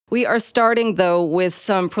We are starting, though, with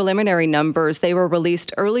some preliminary numbers. They were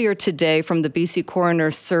released earlier today from the BC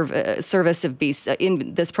Coroner Service of BC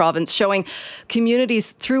in this province, showing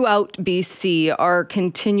communities throughout BC are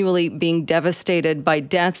continually being devastated by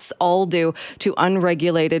deaths, all due to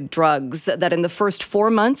unregulated drugs. That in the first 4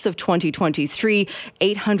 months of 2023,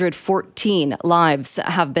 814 lives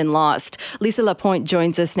have been lost. Lisa Lapointe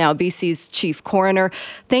joins us now, BC's Chief Coroner.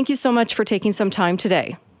 Thank you so much for taking some time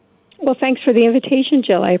today. Well, thanks for the invitation,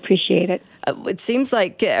 Jill. I appreciate it. It seems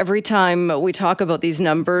like every time we talk about these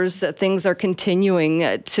numbers, things are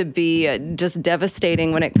continuing to be just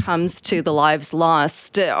devastating when it comes to the lives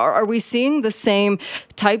lost. Are we seeing the same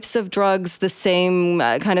types of drugs, the same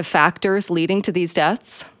kind of factors leading to these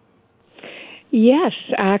deaths? Yes,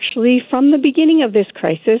 actually, from the beginning of this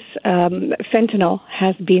crisis, fentanyl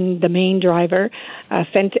has been the main driver.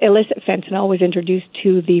 Illicit fentanyl was introduced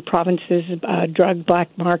to the province's drug black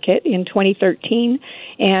market in 2013,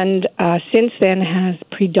 and since then has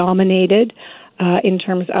predominated in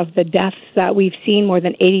terms of the deaths that we've seen. More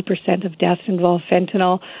than 80% of deaths involve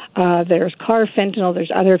fentanyl. There's carfentanil, there's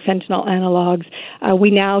other fentanyl analogs. We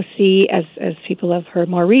now see, as people have heard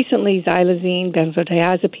more recently, xylazine,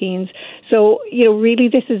 benzodiazepines. So, really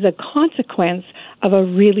this is a consequence of a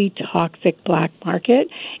really toxic black market.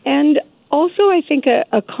 And also, I think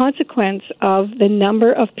a consequence of the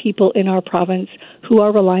number of people in our province who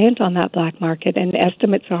are reliant on that black market. And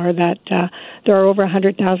estimates are that there are over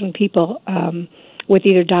 100,000 people with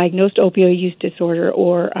either diagnosed opioid use disorder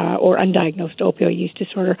or undiagnosed opioid use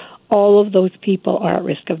disorder. All of those people are at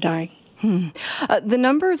risk of dying. The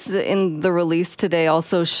numbers in the release today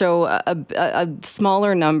also show a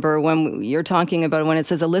smaller number when you're talking about when it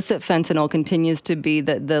says illicit fentanyl continues to be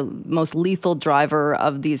the most lethal driver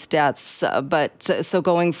of these deaths. But so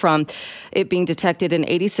going from it being detected in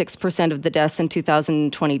 86% of the deaths in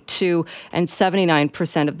 2022 and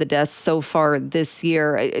 79% of the deaths so far this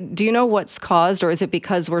year. Do you know what's caused, or is it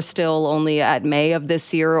because we're still only at May of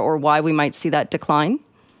this year, or why we might see that decline?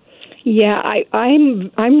 Yeah,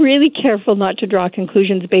 I'm really careful not to draw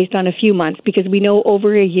conclusions based on a few months, because we know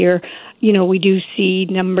over a year, we do see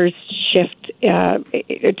numbers shift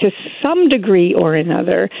to some degree or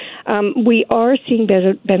another. We are seeing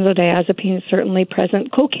benzodiazepines certainly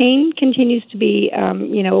present. Cocaine continues to be,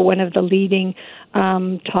 one of the leading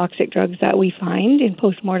toxic drugs that we find in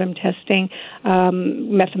postmortem testing.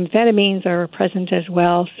 Methamphetamines are present as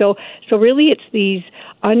well. So really it's these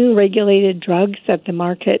unregulated drugs that the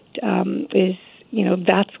market is,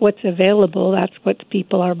 that's what's available, that's what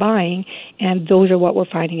people are buying, and those are what we're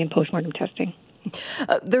finding in postmortem testing.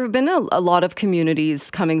 There have been a lot of communities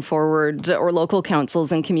coming forward, or local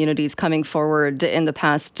councils and communities coming forward in the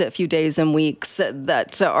past few days and weeks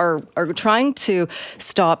that are trying to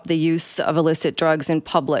stop the use of illicit drugs in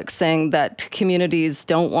public, saying that communities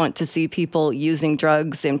don't want to see people using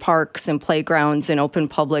drugs in parks and playgrounds in open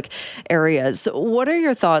public areas. What are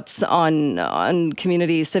your thoughts on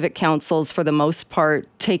community civic councils, for the most part,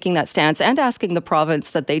 taking that stance and asking the province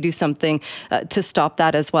that they do something to stop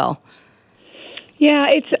that as well? Yeah,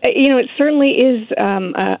 it certainly is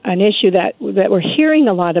an issue that we're hearing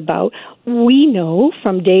a lot about. We know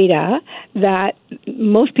from data that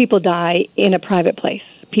most people die in a private place.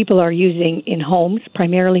 People are using in homes,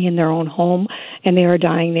 primarily in their own home, and they are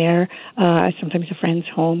dying there. Sometimes a friend's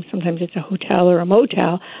home, sometimes it's a hotel or a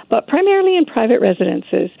motel, but primarily in private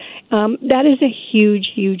residences. That is a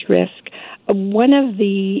huge, huge risk. One of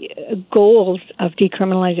the goals of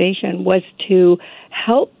decriminalization was to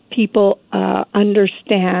help people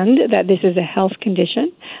understand that this is a health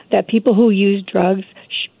condition, that people who use drugs,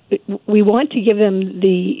 we want to give them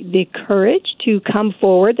the courage to come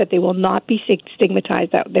forward, that they will not be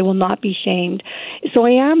stigmatized, that they will not be shamed. So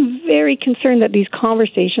I am very concerned that these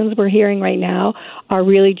conversations we're hearing right now are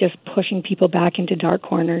really just pushing people back into dark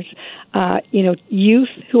corners. Youth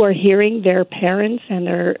who are hearing their parents and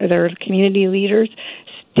their community leaders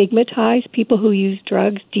stigmatize people who use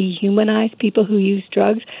drugs, dehumanize people who use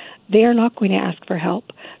drugs, they are not going to ask for help.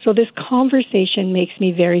 So this conversation makes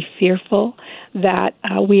me very fearful that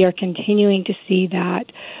we are continuing to see that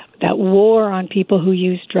war on people who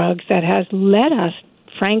use drugs that has led us,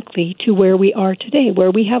 frankly, to where we are today,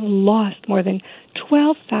 where we have lost more than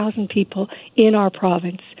 12,000 people in our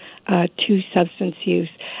province to substance use.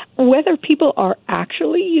 Whether people are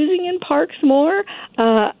actually using in parks more,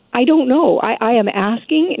 I don't know. I am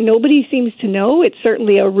asking. Nobody seems to know. It's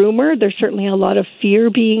certainly a rumor. There's certainly a lot of fear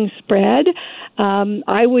being spread.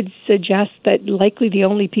 I would suggest that likely the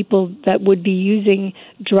only people that would be using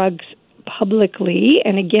drugs publicly,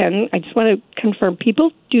 and again, I just want to confirm,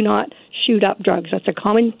 people do not shoot up drugs. That's a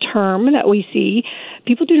common term that we see.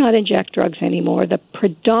 People do not inject drugs anymore. The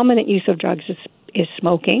predominant use of drugs is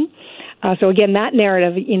smoking. So again, that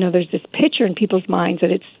narrative, there's this picture in people's minds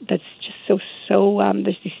that's just so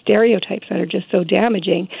there's these stereotypes that are just so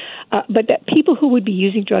damaging. But that people who would be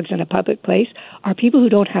using drugs in a public place are people who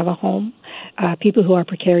don't have a home, people who are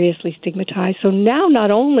precariously stigmatized. So now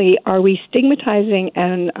not only are we stigmatizing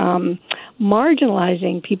and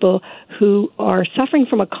marginalizing people who are suffering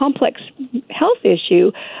from a complex health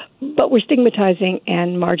issue, but we're stigmatizing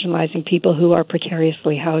and marginalizing people who are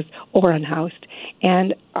precariously housed or unhoused.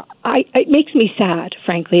 And it makes me sad,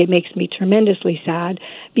 frankly. It makes me tremendously sad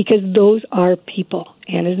because those are people.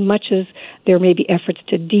 And as much as there may be efforts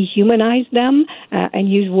to dehumanize them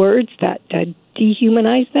and use words that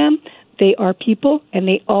dehumanize them, they are people and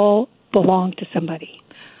they all belong to somebody.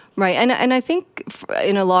 Right. And I think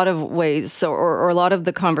in a lot of ways, or a lot of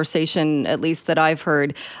the conversation, at least that I've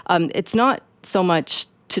heard, it's not so much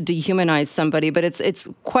to dehumanize somebody, but it's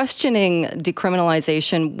questioning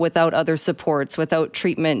decriminalization without other supports, without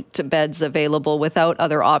treatment beds available, without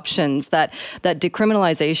other options. That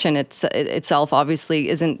decriminalization itself obviously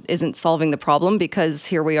isn't solving the problem, because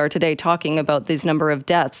here we are today talking about this number of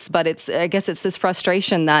deaths. But I guess it's this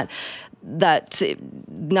frustration that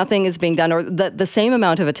nothing is being done, or that the same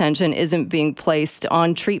amount of attention isn't being placed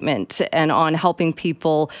on treatment and on helping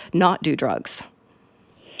people not do drugs.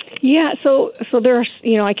 Yeah, so there's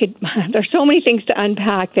there's so many things to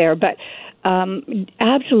unpack there, but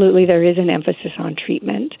absolutely there is an emphasis on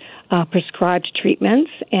treatment, prescribed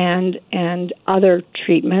treatments and other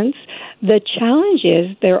treatments. The challenge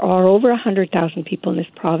is there are over 100,000 people in this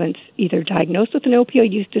province either diagnosed with an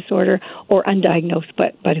opioid use disorder or undiagnosed,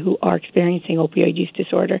 but who are experiencing opioid use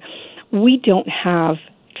disorder. We don't have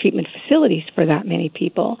treatment facilities for that many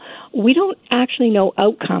people. We don't actually know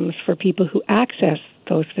outcomes for people who access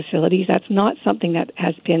those facilities. That's not something that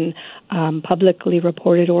has been publicly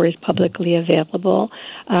reported or is publicly available.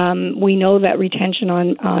 We know that retention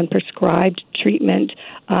on prescribed treatment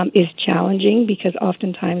is challenging because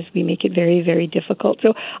oftentimes we make it very, very difficult.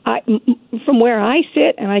 So from where I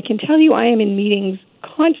sit, and I can tell you I am in meetings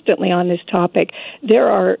constantly on this topic, there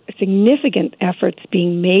are significant efforts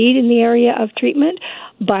being made in the area of treatment,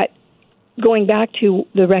 but going back to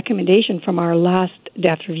the recommendation from our last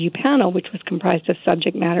death review panel, which was comprised of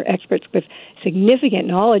subject matter experts with significant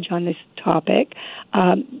knowledge on this topic,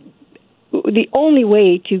 the only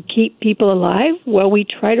way to keep people alive while we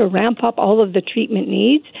try to ramp up all of the treatment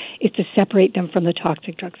needs is to separate them from the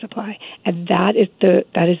toxic drug supply. And that is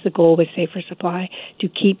the goal with Safer Supply, to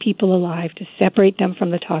keep people alive, to separate them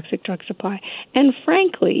from the toxic drug supply. And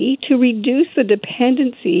frankly, to reduce the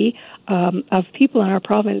dependency of people in our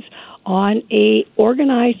province on a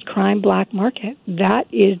organized crime black market. That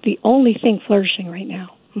is the only thing flourishing right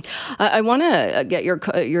now. I want to get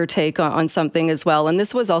your take on something as well, and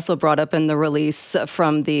this was also brought up in the release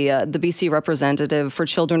from the BC representative for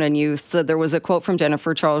children and youth. There was a quote from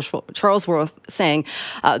Jennifer Charlesworth saying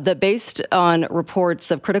that based on reports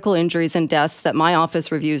of critical injuries and deaths that my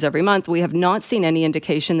office reviews every month, we have not seen any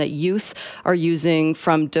indication that youth are using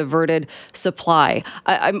from diverted supply.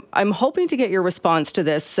 I'm hoping to get your response to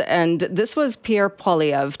this, and this was Pierre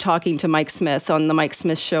Poilievre talking to Mike Smith on the Mike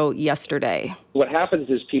Smith Show yesterday. What happens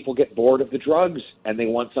is people get bored of the drugs and they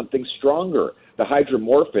want something stronger. The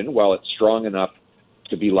hydromorphine, while it's strong enough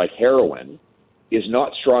to be like heroin, is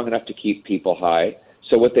not strong enough to keep people high.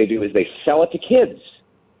 So what they do is they sell it to kids.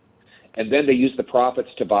 And then they use the profits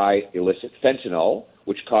to buy illicit fentanyl,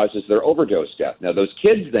 which causes their overdose death. Now, those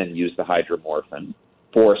kids then use the hydromorphine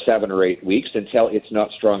for 7 or 8 weeks until it's not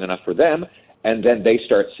strong enough for them. And then they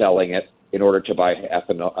start selling it in order to buy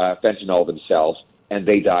fentanyl themselves, and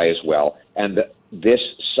they die as well. And this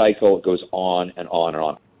cycle goes on and on and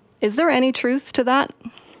on. Is there any truth to that?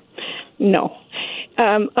 No.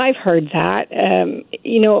 I've heard that.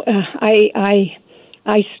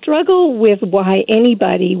 I struggle with why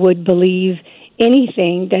anybody would believe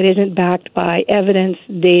anything that isn't backed by evidence,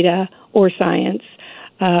 data, or science,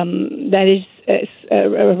 that is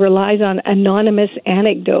relies on anonymous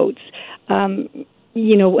anecdotes.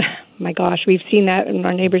 My gosh, we've seen that in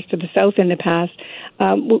our neighbors to the south in the past.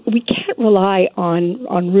 We can't rely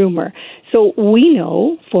on rumor. So we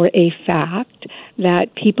know for a fact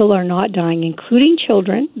that people are not dying, including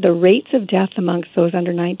children. The rates of death amongst those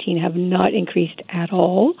under 19 have not increased at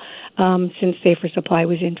all since Safer Supply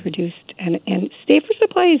was introduced. And Safer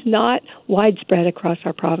Supply is not widespread across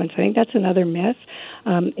our province. I think that's another myth.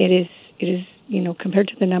 It is, compared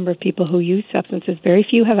to the number of people who use substances, very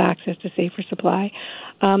few have access to Safer Supply.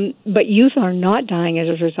 But youth are not dying as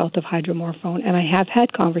a result of hydromorphone, and I have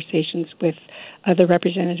had conversations with the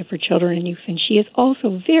representative for children and youth, and she is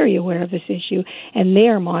also very aware of this issue, and they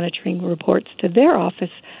are monitoring reports to their office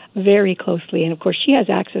very closely. And of course, she has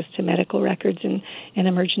access to medical records and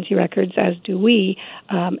emergency records, as do we,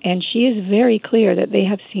 and she is very clear that they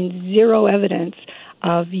have seen zero evidence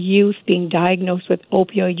of youth being diagnosed with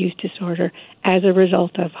opioid use disorder as a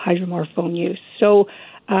result of hydromorphone use. So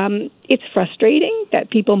it's frustrating that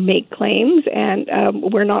people make claims, and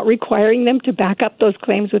we're not requiring them to back up those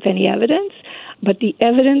claims with any evidence, but the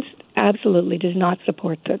evidence absolutely does not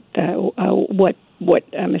support what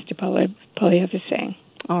Mr. Poilievre is saying.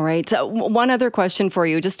 All right. One other question for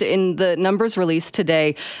you. Just in the numbers released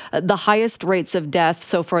today, the highest rates of death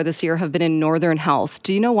so far this year have been in Northern Health.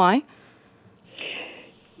 Do you know why?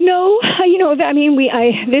 No,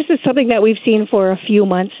 this is something that we've seen for a few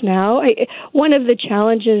months now. One of the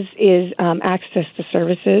challenges is access to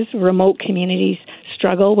services. Remote communities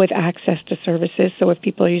struggle with access to services. So if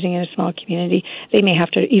people are using it in a small community, they may have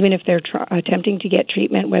to, even if they're attempting to get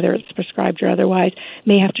treatment, whether it's prescribed or otherwise,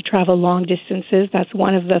 may have to travel long distances. That's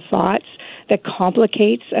one of the thoughts that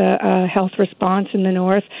complicates a health response in the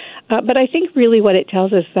north. But I think really what it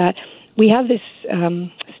tells us that we have this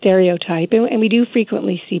stereotype, and we do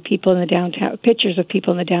frequently see people in the downtown, pictures of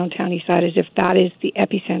people in the downtown east side as if that is the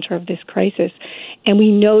epicenter of this crisis. And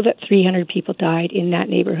we know that 300 people died in that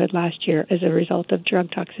neighborhood last year as a result of drug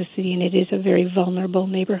toxicity, and it is a very vulnerable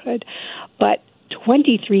neighborhood. But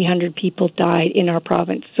 2,300 people died in our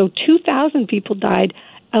province. So 2,000 people died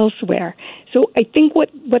elsewhere. So I think what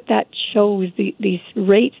that shows, these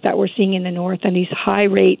rates that we're seeing in the north and these high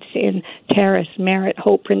rates in Terrace, Merritt,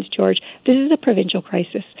 Hope, Prince George, this is a provincial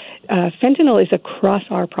crisis. Fentanyl is across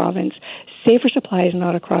our province. Safer supply is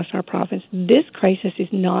not across our province. This crisis is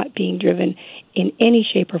not being driven in any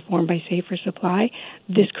shape or form by safer supply.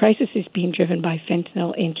 This crisis is being driven by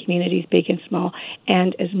fentanyl in communities big and small.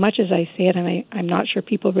 And as much as I say it, and I'm not sure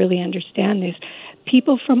people really understand this,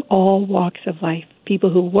 people from all walks of life,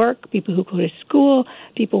 people who work, people who go to school,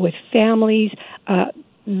 people with families,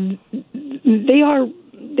 they are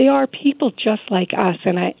people just like us.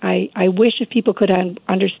 And I wish if people could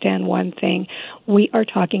understand one thing, we are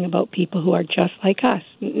talking about people who are just like us,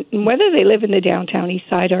 whether they live in the downtown east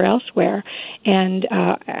side or elsewhere. And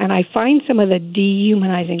I find some of the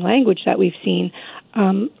dehumanizing language that we've seen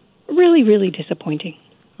really, really disappointing.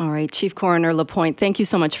 All right, Chief Coroner Lapointe, thank you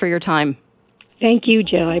so much for your time. Thank you,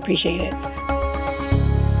 Jill. I appreciate it.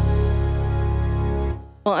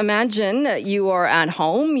 Well, imagine you are at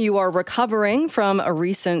home, you are recovering from a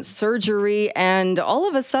recent surgery, and all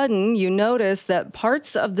of a sudden you notice that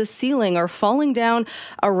parts of the ceiling are falling down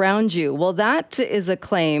around you. Well, that is a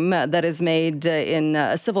claim that is made in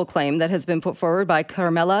a civil claim that has been put forward by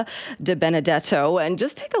Carmela De Benedetto. And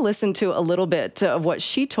just take a listen to a little bit of what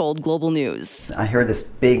she told Global News. I heard this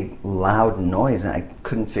big, loud noise, and I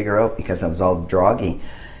couldn't figure out because I was all groggy.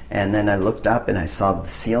 And then I looked up and I saw the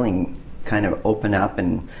ceiling kind of open up,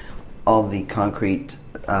 and all the concrete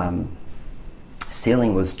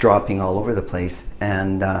ceiling was dropping all over the place.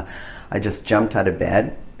 And I just jumped out of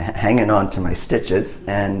bed, hanging on to my stitches,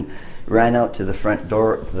 and ran out to the front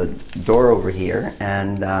door, the door over here,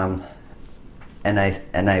 and I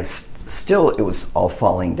still, it was all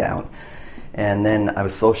falling down. And then I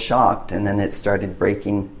was so shocked, and then it started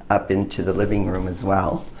breaking up into the living room as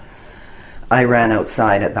well. I ran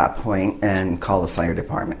outside at that point and called the fire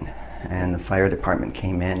department. And the fire department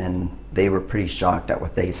came in, and they were pretty shocked at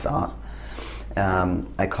what they saw.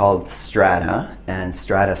 I called Strata, and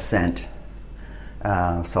Strata sent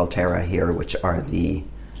Solterra here, which are the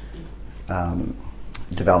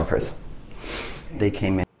developers. They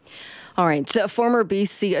came in. All right. Former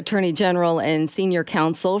BC Attorney General and Senior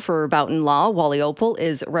Counsel for Boughton Law, Wally Opal,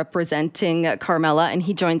 is representing Carmela, and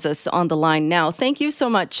he joins us on the line now. Thank you so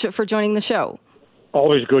much for joining the show.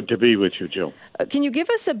 Always good to be with you, Jill. Can you give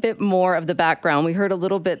us a bit more of the background? We heard a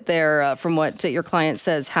little bit there from what your client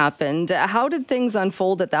says happened. How did things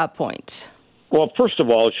unfold at that point? Well, first of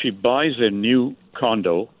all, she buys a new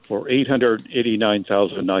condo for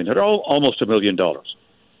 $889,900, almost $1 million.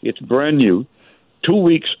 It's brand new. 2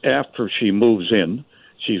 weeks after she moves in,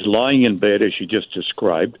 she's lying in bed, as she just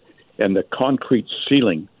described, and the concrete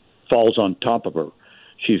ceiling falls on top of her.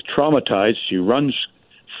 She's traumatized. She runs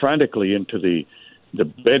frantically into the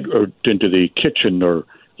bed or into the kitchen or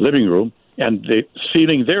living room, and the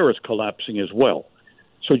ceiling there is collapsing as well.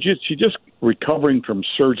 So she's just recovering from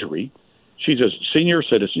surgery. She's a senior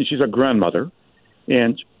citizen. She's a grandmother,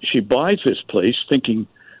 and she buys this place thinking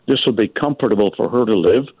this will be comfortable for her to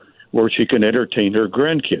live, where she can entertain her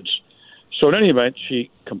grandkids. So in any event, she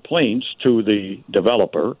complains to the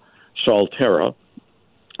developer, Solterra,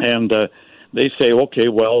 and they say, okay,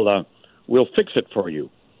 well, we'll fix it for you.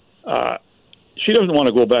 She doesn't want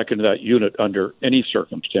to go back into that unit under any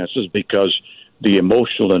circumstances because the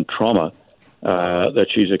emotional and trauma that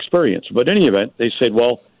she's experienced. But in any event, they said,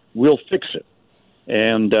 well, we'll fix it.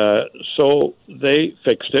 And so they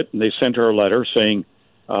fixed it, and they sent her a letter saying,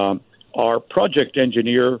 our project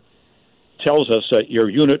engineer tells us that your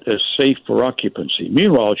unit is safe for occupancy.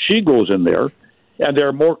 Meanwhile, she goes in there, and there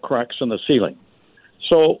are more cracks in the ceiling.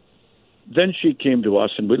 So then she came to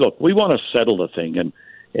us, and we want to settle the thing.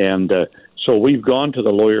 And so we've gone to the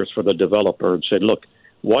lawyers for the developer and said, look,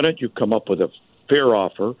 why don't you come up with a fair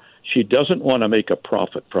offer? She doesn't want to make a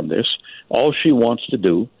profit from this. All she wants to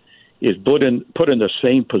do is put in the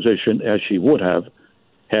same position as she would have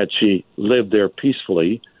had she lived there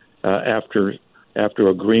peacefully after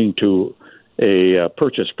agreeing to a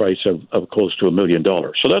purchase price of close to $1 million.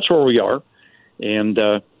 So that's where we are. And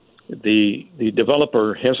the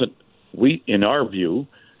developer hasn't, in our view,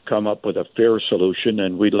 come up with a fair solution,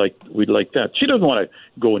 and we'd like that. She doesn't want to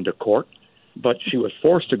go into court, but she was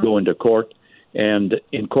forced to go into court, and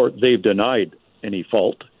in court they've denied any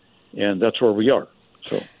fault, and that's where we are.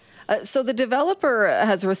 So the developer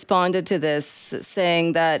has responded to this,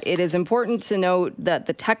 saying that it is important to note that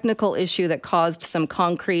the technical issue that caused some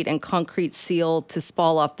concrete and concrete seal to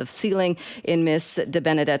fall off the ceiling in Miss De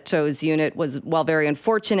Benedetto's unit was, while very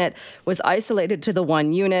unfortunate, was isolated to the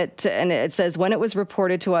one unit. And it says, when it was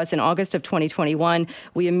reported to us in August of 2021,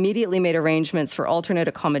 we immediately made arrangements for alternate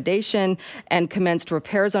accommodation and commenced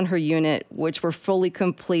repairs on her unit, which were fully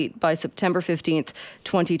complete by September 15th,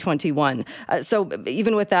 2021. So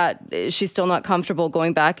even with that, she's still not comfortable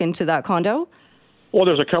going back into that condo? Well,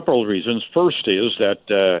 there's a couple of reasons. First is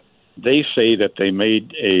that they say that they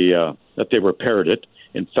made that they repaired it.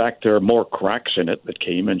 In fact, there are more cracks in it that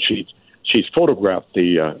came, and she's photographed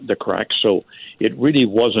the cracks. So it really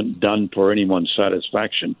wasn't done for anyone's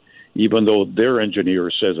satisfaction, even though their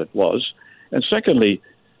engineer says it was. And secondly,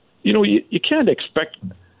 you can't expect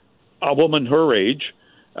a woman her age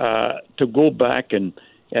to go back and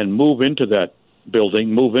move into that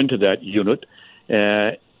building, move into that unit,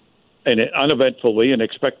 and uneventfully, and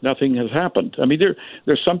expect nothing has happened. I mean,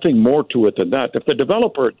 there's something more to it than that. If the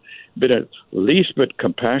developer had been at least bit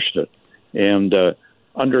compassionate and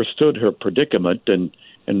understood her predicament and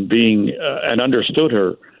understood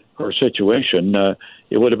her situation,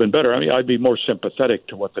 it would have been better. I mean, I'd be more sympathetic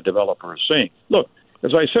to what the developer is saying. Look,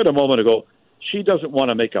 as I said a moment ago, she doesn't want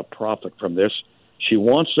to make a profit from this. She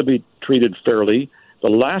wants to be treated fairly. The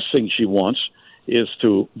last thing she wants is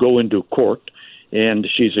to go into court, and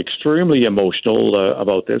she's extremely emotional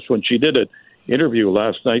about this. When she did an interview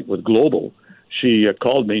last night with Global, she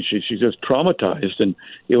called me. She's just traumatized, and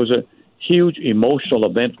it was a huge emotional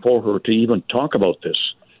event for her to even talk about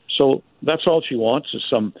this. So that's all she wants is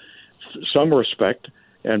some respect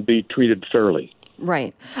and be treated fairly.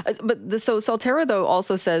 Right. So Solterra, though,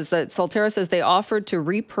 also says that Solterra says they offered to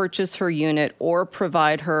repurchase her unit or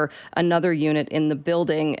provide her another unit in the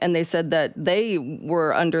building. And they said that they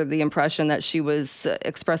were under the impression that she was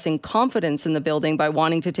expressing confidence in the building by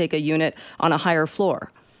wanting to take a unit on a higher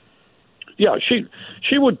floor. Yeah,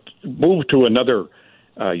 she would move to another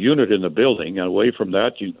unit in the building away from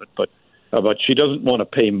that unit, but she doesn't want to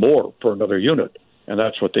pay more for another unit. And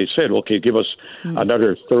that's what they said. Okay, give us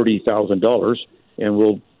another $30,000. And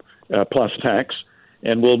we'll plus tax,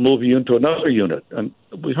 and we'll move you into another unit. And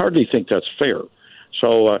we hardly think that's fair.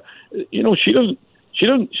 So, she's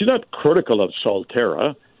not critical of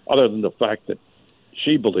Solterra, other than the fact that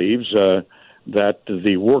she believes that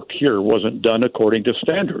the work here wasn't done according to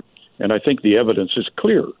standard. And I think the evidence is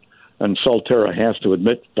clear. And Solterra has to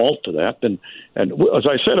admit fault to that. And as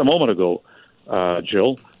I said a moment ago,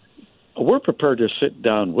 Jill, we're prepared to sit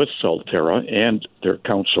down with Solterra and their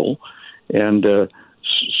counsel, and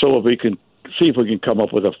so if we can see if we can come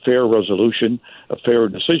up with a fair resolution, a fair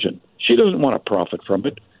decision. She doesn't want to profit from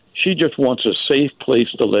it. She just wants a safe place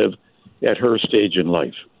to live at her stage in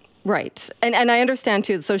life. Right. And I understand,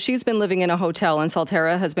 too. So she's been living in a hotel, and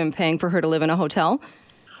Solterra has been paying for her to live in a hotel?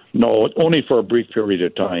 No, only for a brief period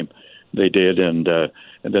of time they did, and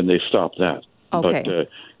then they stopped that. Okay. But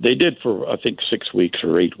they did for, I think, 6 weeks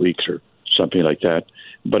or 8 weeks or something like that.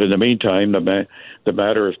 But in the meantime, the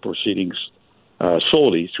matter is proceeding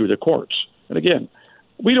solely through the courts. And again,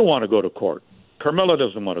 we don't want to go to court. Carmela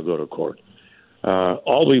doesn't want to go to court.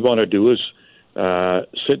 All we want to do is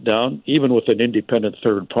sit down, even with an independent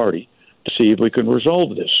third party, to see if we can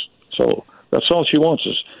resolve this. So that's all she wants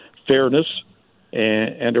is fairness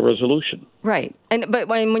and a resolution. Right. But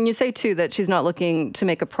when you say, too, that she's not looking to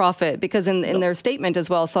make a profit, because in their statement as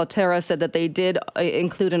well, Solterra said that they did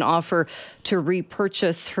include an offer to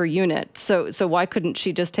repurchase her unit. So why couldn't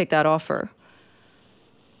she just take that offer?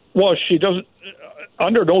 Well, she doesn't,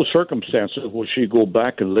 under no circumstances will she go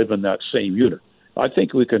back and live in that same unit. I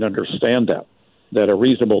think we can understand that a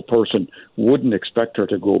reasonable person wouldn't expect her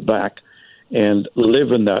to go back and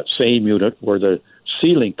live in that same unit where the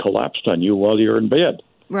ceiling collapsed on you while you're in bed.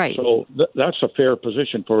 Right. So that's a fair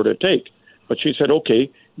position for her to take. But she said,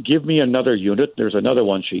 okay, give me another unit. There's another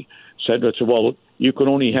one, she said. I said, well, you can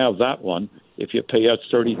only have that one if you pay us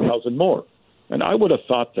 $30,000 more. And I would have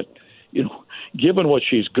thought that, given what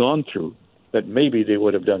she's gone through, that maybe they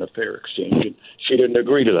would have done a fair exchange. And she didn't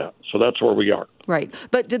agree to that. So that's where we are. Right.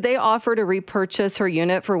 But did they offer to repurchase her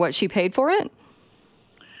unit for what she paid for it?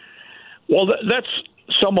 Well, that's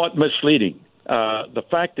somewhat misleading. The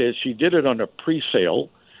fact is she did it on a pre-sale,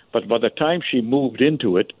 but by the time she moved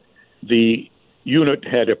into it, the unit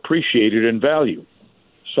had appreciated in value.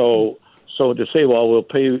 So to say, well,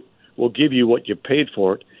 we'll give you what you paid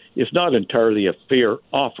for it, is not entirely a fair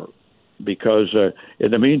offer, because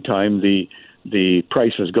in the meantime, the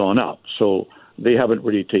price has gone up. So they haven't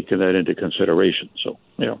really taken that into consideration. So,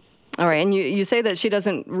 All right. And you say that she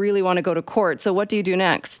doesn't really want to go to court. So what do you do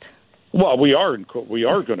next? Well, we are in court. We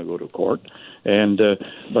are going to go to court, and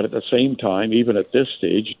but at the same time, even at this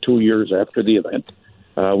stage, 2 years after the event,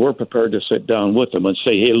 we're prepared to sit down with them and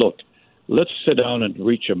say, "Hey, look, let's sit down and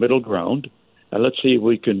reach a middle ground, and let's see if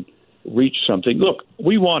we can reach something." Look,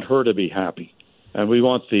 we want her to be happy, and we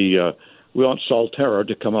want Solterra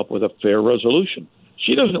to come up with a fair resolution.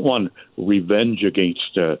 She doesn't want revenge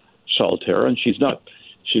against Solterra, and she's not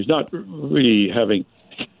really having.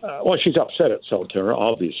 She's upset at Solterra,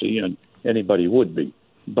 obviously, and anybody would be.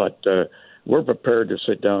 But we're prepared to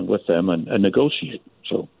sit down with them and negotiate.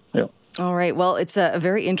 So, yeah. All right. Well, it's a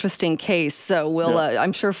very interesting case. So we'll,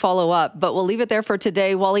 I'm sure, follow up. But we'll leave it there for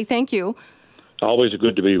today. Wally, thank you. Always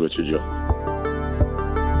good to be with you, Jill.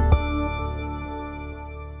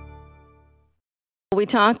 We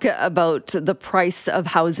talk about the price of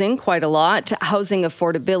housing quite a lot. Housing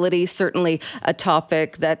affordability, certainly a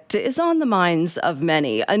topic that is on the minds of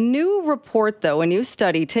many. A new report, though, a new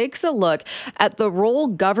study, takes a look at the role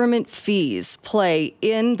government fees play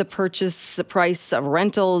in the purchase price of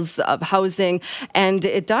rentals, of housing, and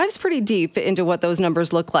it dives pretty deep into what those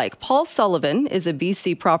numbers look like. Paul Sullivan is a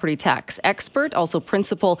BC property tax expert, also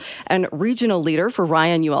principal and regional leader for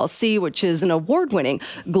Ryan ULC, which is an award-winning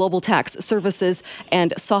global tax services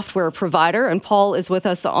and software provider. And Paul is with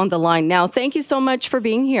us on the line now. Thank you so much for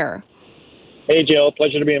being here. Hey, Jill.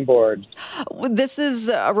 Pleasure to be on board. This is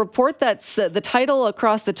a report that's the title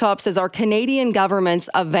across the top says, "Our Canadian Government's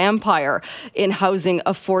a Vampire in Housing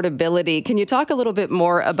Affordability." Can you talk a little bit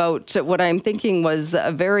more about what I'm thinking was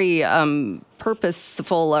a very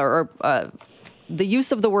purposeful or the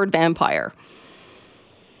use of the word vampire?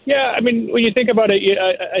 Yeah, I mean, when you think about it,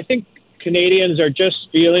 I think Canadians are just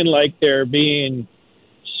feeling like they're being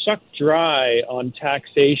sucked dry on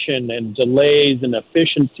taxation and delays and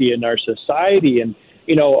efficiency in our society. And,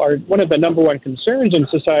 one of the number one concerns in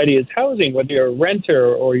society is housing, whether you're a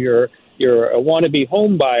renter or you're a wannabe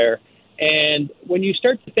home buyer. And when you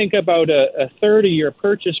start to think about a third of your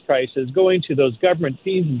purchase prices going to those government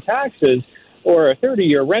fees and taxes, or a third of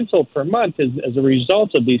your rental per month as a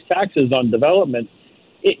result of these taxes on development,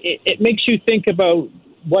 it makes you think about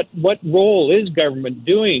what role is government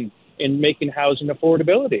doing in making housing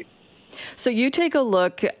affordability? So you take a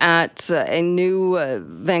look at a new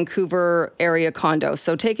Vancouver area condo.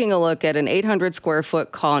 So taking a look at an 800 square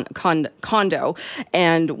foot condo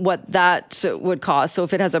and what that would cost. So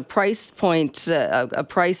if it has a price point, a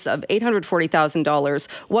price of $840,000,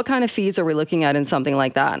 what kind of fees are we looking at in something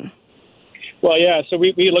like that? Well, yeah. So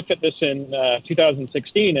we looked at this in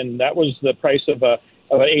 2016, and that was the price of an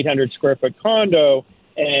 800 square foot condo.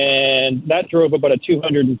 And that drove about a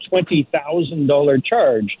 $220,000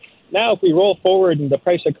 charge. Now, if we roll forward and the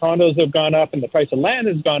price of condos have gone up and the price of land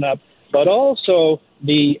has gone up, but also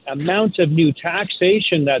the amount of new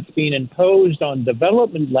taxation that's being imposed on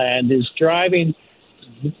development land is driving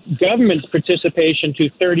government's participation to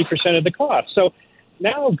 30% of the cost. So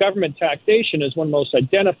now government taxation is one of the most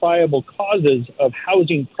identifiable causes of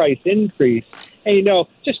housing price increase. And,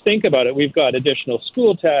 just think about it. We've got additional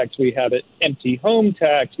school tax. We have an empty home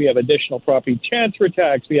tax. We have additional property transfer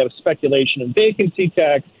tax. We have speculation and vacancy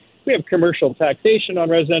tax. We have commercial taxation on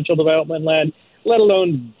residential development land, let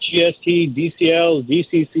alone GST, DCLs,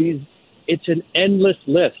 DCCs. It's an endless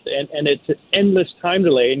list, and it's an endless time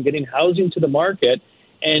delay in getting housing to the market.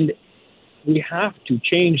 And we have to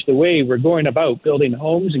change the way we're going about building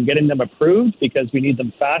homes and getting them approved, because we need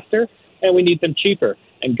them faster and we need them cheaper,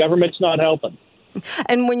 and government's not helping.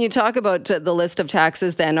 And when you talk about the list of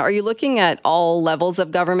taxes, then are you looking at all levels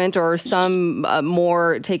of government, or are some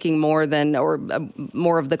more taking more than, or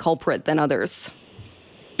more of the culprit than others?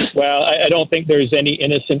 Well, I don't think there's any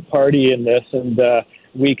innocent party in this, and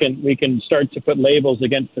we can start to put labels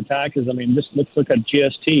against the taxes. I mean, let's look at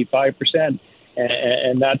GST, 5%,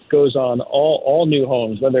 and that goes on all new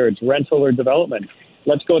homes, whether it's rental or development.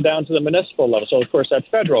 Let's go down to the municipal level. So, of course, that's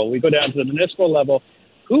federal. We go down to the municipal level.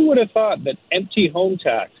 Who would have thought that empty home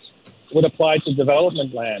tax would apply to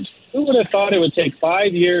development land? Who would have thought it would take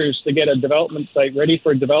 5 years to get a development site ready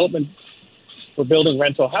for development for building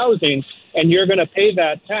rental housing, and you're going to pay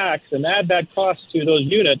that tax and add that cost to those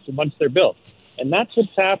units once they're built? And that's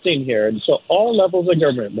what's happening here. And so all levels of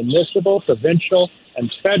government, municipal, provincial, and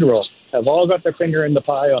federal, have all got their finger in the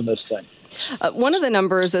pie on this thing. One of the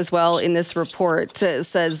numbers as well in this report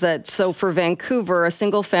says that, so for Vancouver, a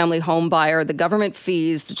single family home buyer, the government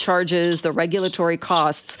fees, the charges, the regulatory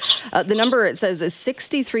costs, the number it says is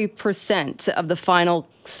 63% of the final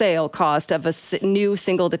sale cost of a new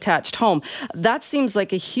single detached home. That seems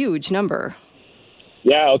like a huge number.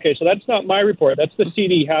 Yeah, okay, so that's not my report. That's the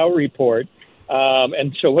CD Howe report.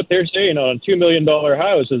 And so what they're saying on a $2 million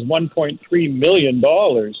house is $1.3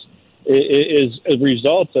 million is a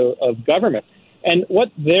result of government. And what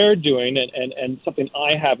they're doing, and something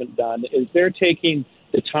I haven't done, is they're taking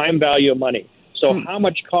the time value of money. So how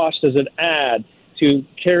much cost does it add to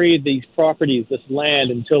carry these properties, this land,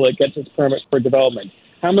 until it gets its permit for development?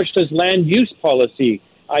 How much does land use policy,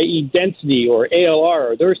 i.e. density or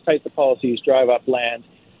ALR or those types of policies, drive up land?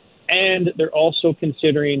 And they're also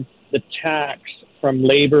considering the tax from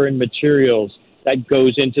labor and materials that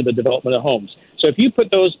goes into the development of homes. So if you put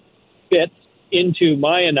those bits into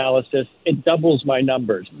my analysis, it doubles my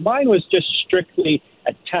numbers. Mine was just strictly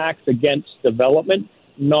a tax against development,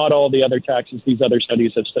 not all the other taxes these other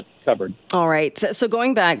studies have covered. All right. So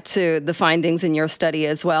going back to the findings in your study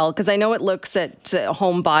as well, because I know it looks at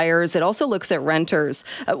home buyers, it also looks at renters.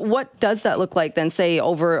 What does that look like then, say,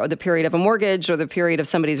 over the period of a mortgage or the period of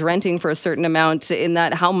somebody's renting for a certain amount, in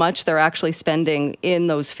that how much they're actually spending in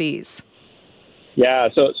those fees? Yeah,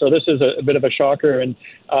 so this is a bit of a shocker, and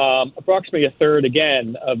approximately a third,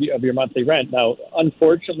 again, of your monthly rent. Now,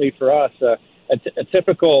 unfortunately for us, a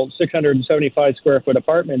typical 675 square foot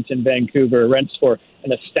apartment in Vancouver rents for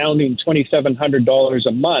an astounding $2,700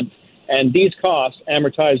 a month, and these costs,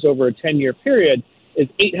 amortized over a 10-year period, is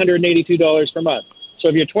 $882 per month. So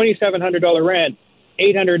if your $2,700 rent,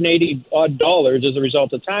 $880 as a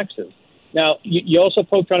result of taxes. Now, you also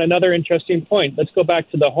poked on another interesting point. Let's go back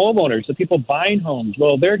to the homeowners, the people buying homes.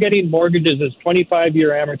 Well, they're getting mortgages as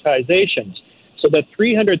 25-year amortizations. So the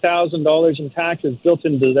 $300,000 in taxes built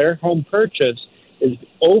into their home purchase is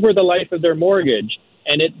over the life of their mortgage,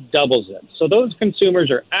 and it doubles it. So those consumers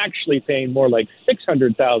are actually paying more like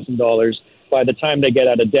 $600,000 by the time they get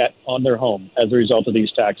out of debt on their home as a result of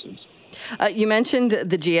these taxes. You mentioned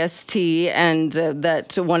the GST, and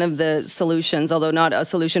that one of the solutions, although not a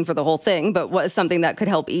solution for the whole thing, but was something that could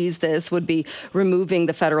help ease this, would be removing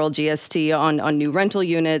the federal GST on new rental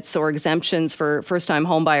units or exemptions for first-time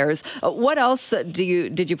homebuyers. What else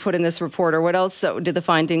did you put in this report, or what else did the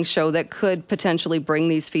findings show that could potentially bring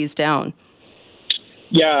these fees down?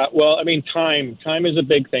 Yeah, well, I mean, time is a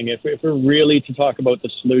big thing. If we're really to talk about the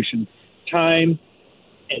solution, time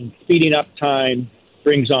and speeding up time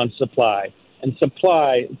brings on supply. And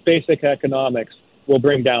supply, basic economics, will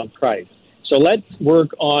bring down price. So let's work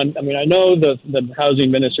on, I mean, I know the housing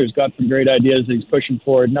minister's got some great ideas that he's pushing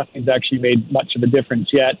forward. Nothing's actually made much of a difference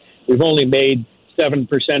yet. We've only made 7%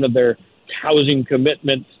 of their housing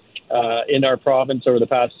commitments in our province over the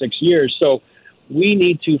past 6 years. So we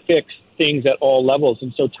need to fix things at all levels.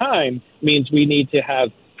 And so time means we need to have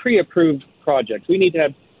pre-approved projects. We need to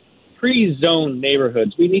have pre-zoned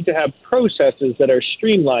neighborhoods. We need to have processes that are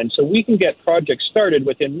streamlined so we can get projects started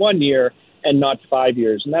within 1 year and not 5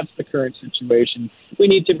 years. And that's the current situation. We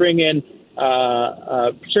need to bring in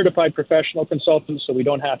certified professional consultants so we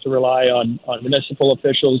don't have to rely on municipal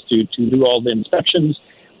officials to do all the inspections.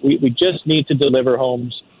 We just need to deliver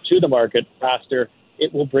homes to the market faster.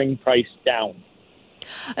 It will bring price down.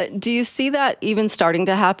 Do you see that even starting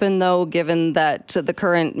to happen, though, given that the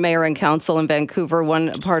current mayor and council in Vancouver,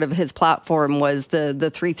 one part of his platform was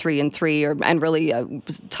the 3, 3, and 3, and really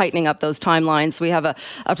tightening up those timelines? We have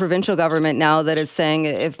a provincial government now that is saying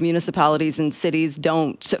if municipalities and cities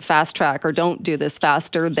don't fast track or don't do this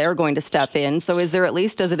faster, they're going to step in. So is there, at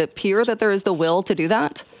least, does it appear that there is the will to do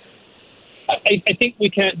that? I think we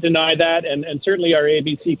can't deny that, and certainly our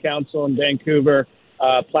ABC Council in Vancouver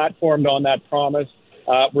platformed on that promise.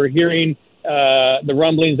 We're hearing the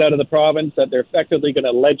rumblings out of the province that they're effectively going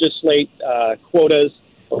to legislate quotas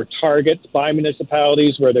or targets by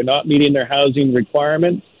municipalities where they're not meeting their housing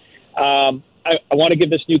requirements. I want to give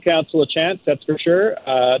this new council a chance, that's for sure.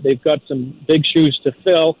 They've got some big shoes to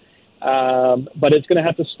fill, but it's going to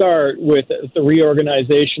have to start with the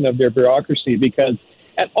reorganization of their bureaucracy, because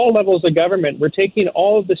at all levels of government, we're taking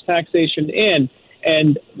all of this taxation in,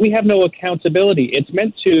 and we have no accountability. It's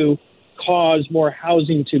meant to cause more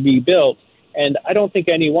housing to be built, and I don't think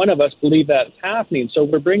any one of us believe that's happening. So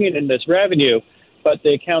we're bringing in this revenue, but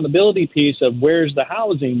the accountability piece of where's the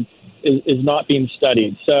housing is not being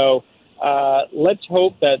studied. So let's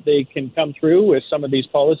hope that they can come through with some of these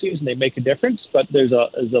policies and they make a difference, but there's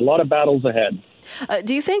a lot of battles ahead.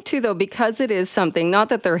 Do you think, too, though, because it is something, not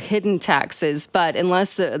that they're hidden taxes, but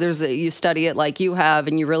unless you study it like you have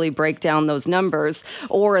and you really break down those numbers,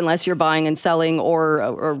 or unless you're buying and selling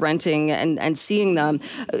or renting and seeing them,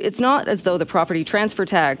 it's not as though the property transfer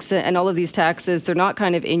tax and all of these taxes, they're not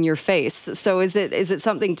kind of in your face. So is it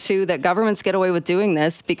something, too, that governments get away with doing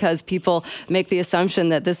this because people make the assumption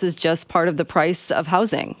that this is just part of the price of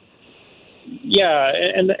housing? Yeah,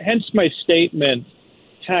 and hence my statement.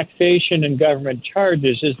 Taxation and government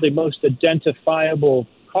charges is the most identifiable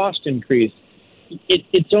cost increase.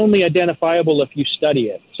 It's only identifiable if you study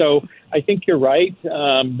it. So I think you're right.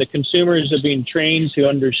 The consumers are being trained to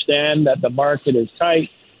understand that the market is tight,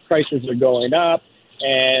 prices are going up,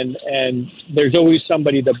 and there's always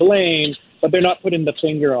somebody to blame, but they're not putting the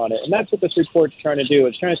finger on it. And that's what this report's trying to do.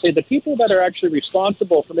 It's trying to say the people that are actually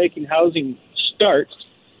responsible for making housing start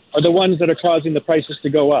are the ones that are causing the prices to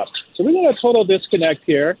go up. So we got a total disconnect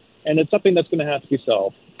here, and it's something that's going to have to be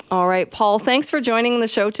solved. All right, Paul, thanks for joining the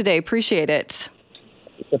show today. Appreciate it.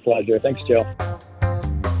 It's a pleasure. Thanks, Jill.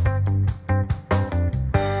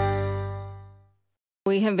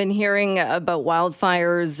 We have been hearing about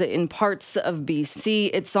wildfires in parts of BC.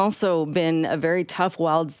 It's also been a very tough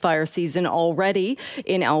wildfire season already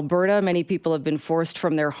in Alberta. Many people have been forced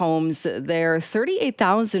from their homes there.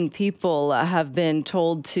 38,000 people have been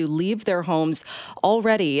told to leave their homes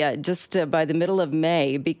already just by the middle of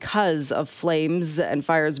May because of flames and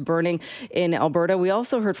fires burning in Alberta. We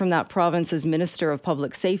also heard from that province's Minister of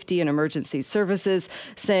Public Safety and Emergency Services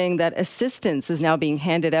saying that assistance is now being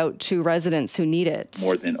handed out to residents who need it.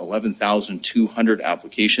 More than 11,200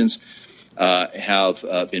 applications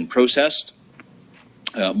have been processed.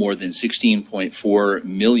 More than $16.4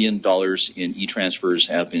 million in e-transfers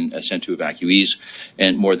have been sent to evacuees,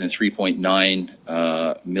 and more than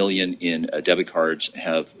 $3.9 million in debit cards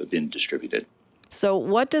have been distributed. So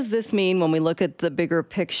what does this mean when we look at the bigger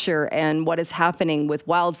picture and what is happening with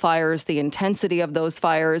wildfires, the intensity of those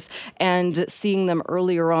fires, and seeing them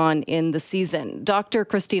earlier on in the season? Dr.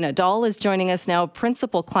 Christina Dahl is joining us now,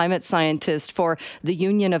 principal climate scientist for the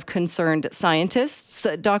Union of Concerned Scientists.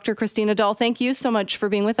 Dr. Christina Dahl, thank you so much for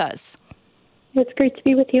being with us. It's great to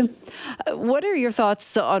be with you. What are your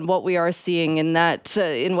thoughts on what we are seeing in that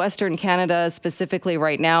in Western Canada specifically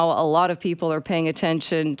right now? A lot of people are paying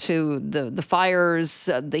attention to the fires,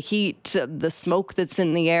 the heat, the smoke that's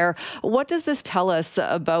in the air. What does this tell us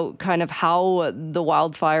about kind of how the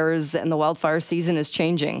wildfires and the wildfire season is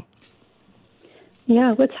changing?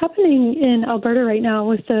 Yeah, what's happening in Alberta right now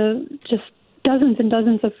with the just dozens and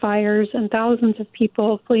dozens of fires and thousands of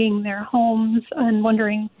people fleeing their homes and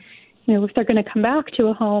wondering if they're going to come back to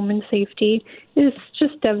a home in safety is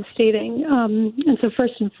just devastating. And so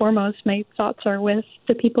first and foremost, my thoughts are with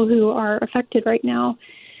the people who are affected right now.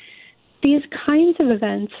 These kinds of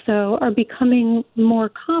events, though, are becoming more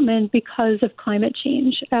common because of climate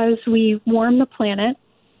change. As we warm the planet,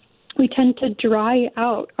 we tend to dry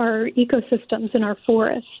out our ecosystems in our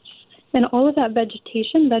forests, and all of that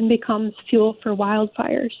vegetation then becomes fuel for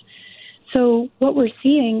wildfires. So what we're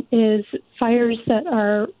seeing is fires that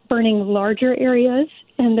are burning larger areas,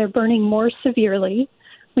 and they're burning more severely.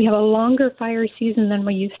 We have a longer fire season than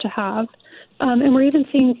we used to have. And we're even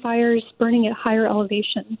seeing fires burning at higher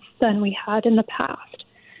elevations than we had in the past.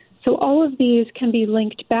 So all of these can be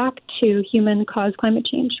linked back to human-caused climate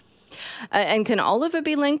change. And can all of it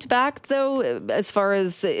be linked back, though, as far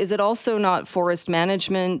as, is it also not forest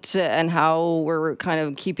management and how we're kind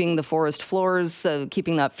of keeping the forest floors,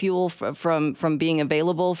 keeping that fuel from being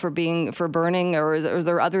available for burning, or is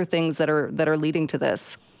there other things that are leading to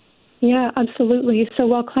this? Yeah, absolutely. So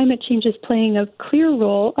while climate change is playing a clear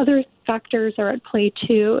role, other factors are at play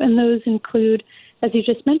too, and those include, as you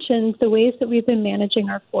just mentioned, the ways that we've been managing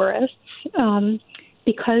our forests.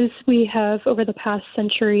 Because we have, over the past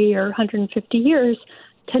century or 150 years,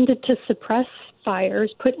 tended to suppress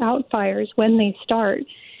fires, put out fires when they start.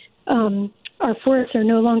 Our forests are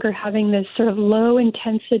no longer having this sort of low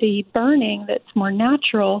intensity burning that's more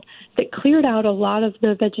natural, that cleared out a lot of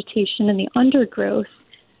the vegetation and the undergrowth.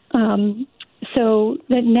 So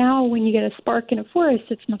that now when you get a spark in a forest,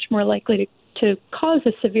 it's much more likely to cause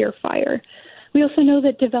a severe fire. We also know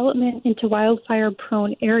that development into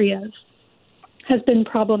wildfire-prone areas has been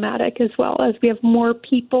problematic as well, as we have more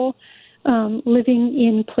people living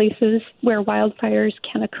in places where wildfires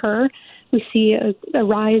can occur. We see a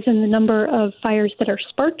rise in the number of fires that are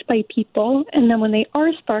sparked by people, and then when they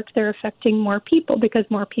are sparked, they're affecting more people because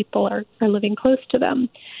more people are living close to them.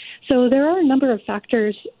 So there are a number of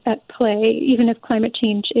factors at play. Even if climate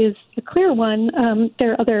change is a clear one,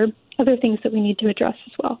 there are other things that we need to address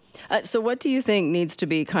as well. So what do you think needs to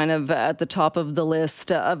be kind of at the top of the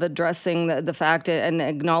list of addressing the fact and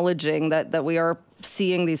acknowledging that we are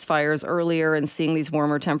seeing these fires earlier and seeing these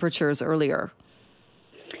warmer temperatures earlier?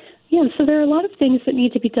 Yeah, so there are a lot of things that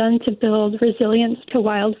need to be done to build resilience to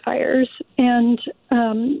wildfires. And,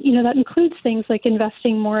 that includes things like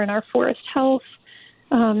investing more in our forest health,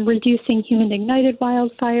 reducing human-ignited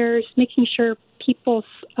wildfires, making sure people's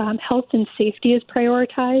health and safety is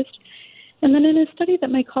prioritized. And then in a study that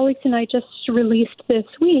my colleagues and I just released this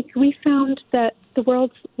week, we found that the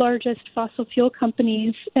world's largest fossil fuel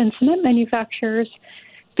companies and cement manufacturers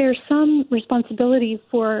bear some responsibility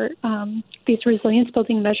for these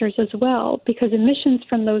resilience-building measures as well, because emissions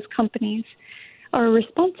from those companies are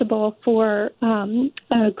responsible for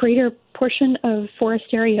a greater portion of forest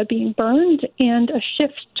area being burned and a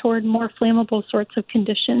shift toward more flammable sorts of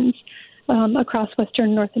conditions across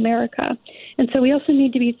Western North America. And so we also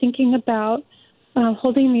need to be thinking about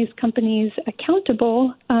holding these companies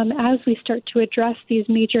accountable as we start to address these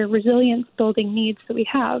major resilience-building needs that we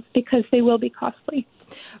have, because they will be costly.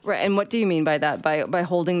 Right. And what do you mean by that, by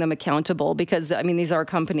holding them accountable? Because, these are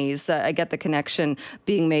companies, I get the connection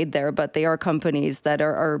being made there, but they are companies that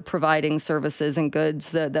are providing services and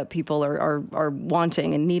goods that people are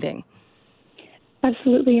wanting and needing.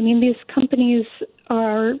 Absolutely. These companies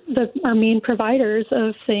are our main providers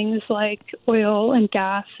of things like oil and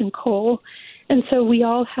gas and coal. And so we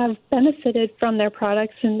all have benefited from their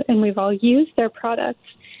products and we've all used their products.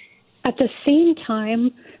 At the same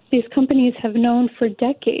time, these companies have known for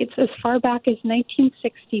decades, as far back as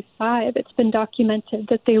 1965, it's been documented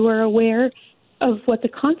that they were aware of what the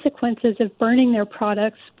consequences of burning their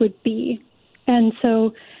products would be. And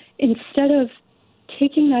so instead of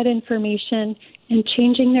taking that information and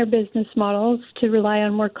changing their business models to rely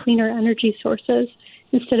on more cleaner energy sources,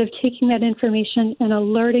 instead of taking that information and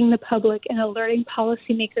alerting the public and alerting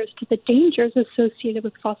policymakers to the dangers associated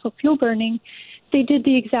with fossil fuel burning, they did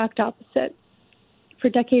the exact opposite. For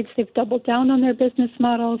decades, they've doubled down on their business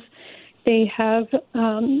models. They have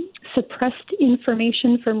suppressed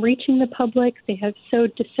information from reaching the public. They have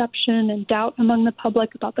sowed deception and doubt among the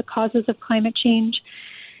public about the causes of climate change.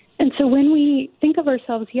 And so when we think of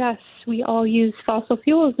ourselves, yes, we all use fossil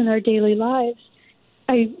fuels in our daily lives,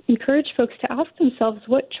 I encourage folks to ask themselves,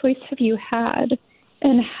 what choice have you had?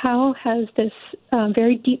 And how has this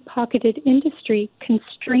very deep-pocketed industry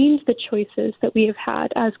constrained the choices that we have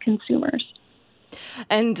had as consumers?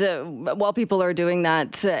 And while people are doing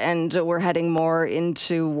that and we're heading more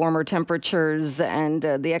into warmer temperatures and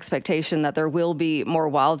the expectation that there will be more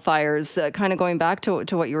wildfires, kind of going back to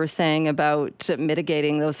what you were saying about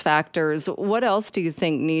mitigating those factors, what else do you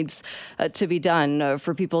think needs to be done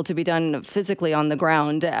for people to be done physically on the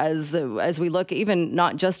ground as we look even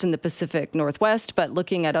not just in the Pacific Northwest, but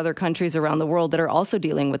looking at other countries around the world that are also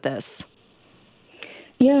dealing with this?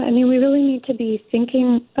 Yeah, we really need to be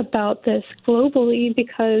thinking about this globally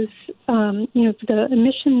because, the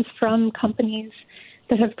emissions from companies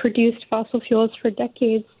that have produced fossil fuels for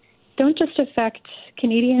decades don't just affect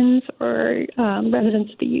Canadians or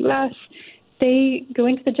residents of the U.S. They go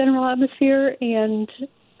into the general atmosphere and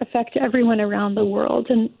affect everyone around the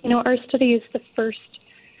world. And, our study is the first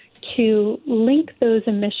to link those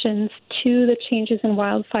emissions to the changes in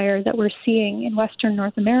wildfire that we're seeing in Western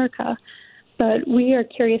North America. But we are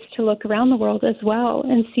curious to look around the world as well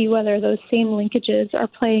and see whether those same linkages are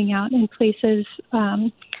playing out in places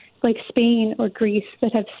like Spain or Greece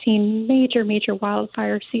that have seen major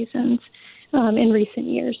wildfire seasons in recent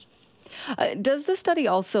years. Does the study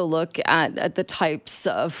also look at the types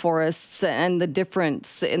of forests and the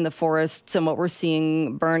difference in the forests and what we're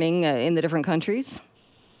seeing burning in the different countries?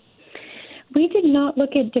 We did not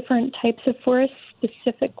look at different types of forests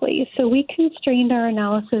specifically. So we constrained our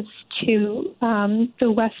analysis to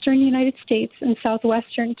the western United States and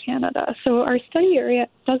southwestern Canada. So our study area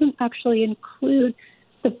doesn't actually include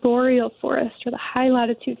the boreal forest or the high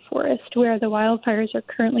latitude forest where the wildfires are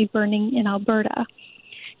currently burning in Alberta.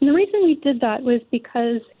 And the reason we did that was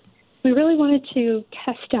because we really wanted to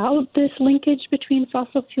test out this linkage between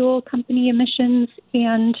fossil fuel company emissions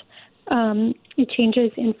and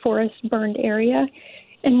changes in forest burned area.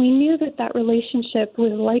 And we knew that that relationship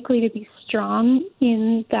was likely to be strong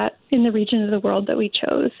in the region of the world that we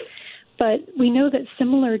chose. But we know that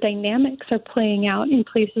similar dynamics are playing out in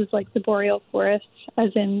places like the boreal forests, as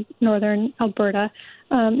in northern Alberta,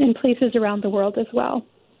 in places around the world as well.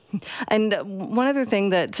 And one other thing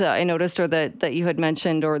that I noticed, or that you had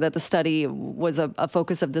mentioned, or that the study was a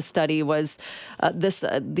focus of the study, was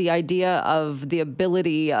the idea of the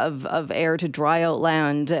ability of air to dry out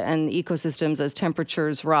land and ecosystems as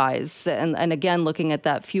temperatures rise. And again, looking at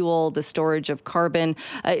that fuel, the storage of carbon,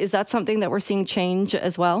 is that something that we're seeing change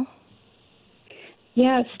as well?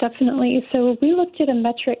 Yes, definitely. So we looked at a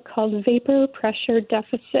metric called vapor pressure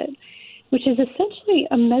deficit, which is essentially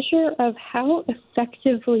a measure of how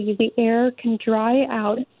effectively the air can dry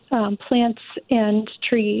out plants and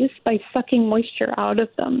trees by sucking moisture out of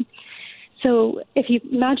them. So if you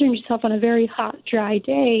imagine yourself on a very hot, dry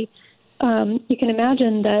day, you can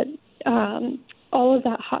imagine that all of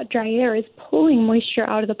that hot, dry air is pulling moisture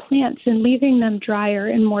out of the plants and leaving them drier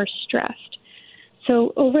and more stressed.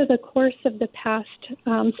 So over the course of the past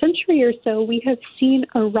century or so, we have seen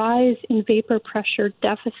a rise in vapor pressure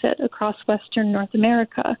deficit across Western North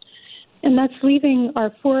America. And that's leaving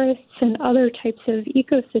our forests and other types of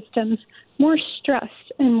ecosystems more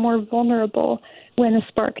stressed and more vulnerable when a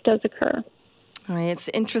spark does occur. All right, it's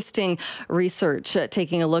interesting research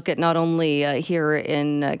taking a look at not only here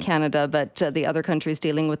in Canada, but the other countries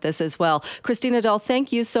dealing with this as well. Christina Dahl,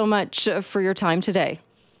 thank you so much for your time today.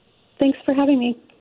 Thanks for having me.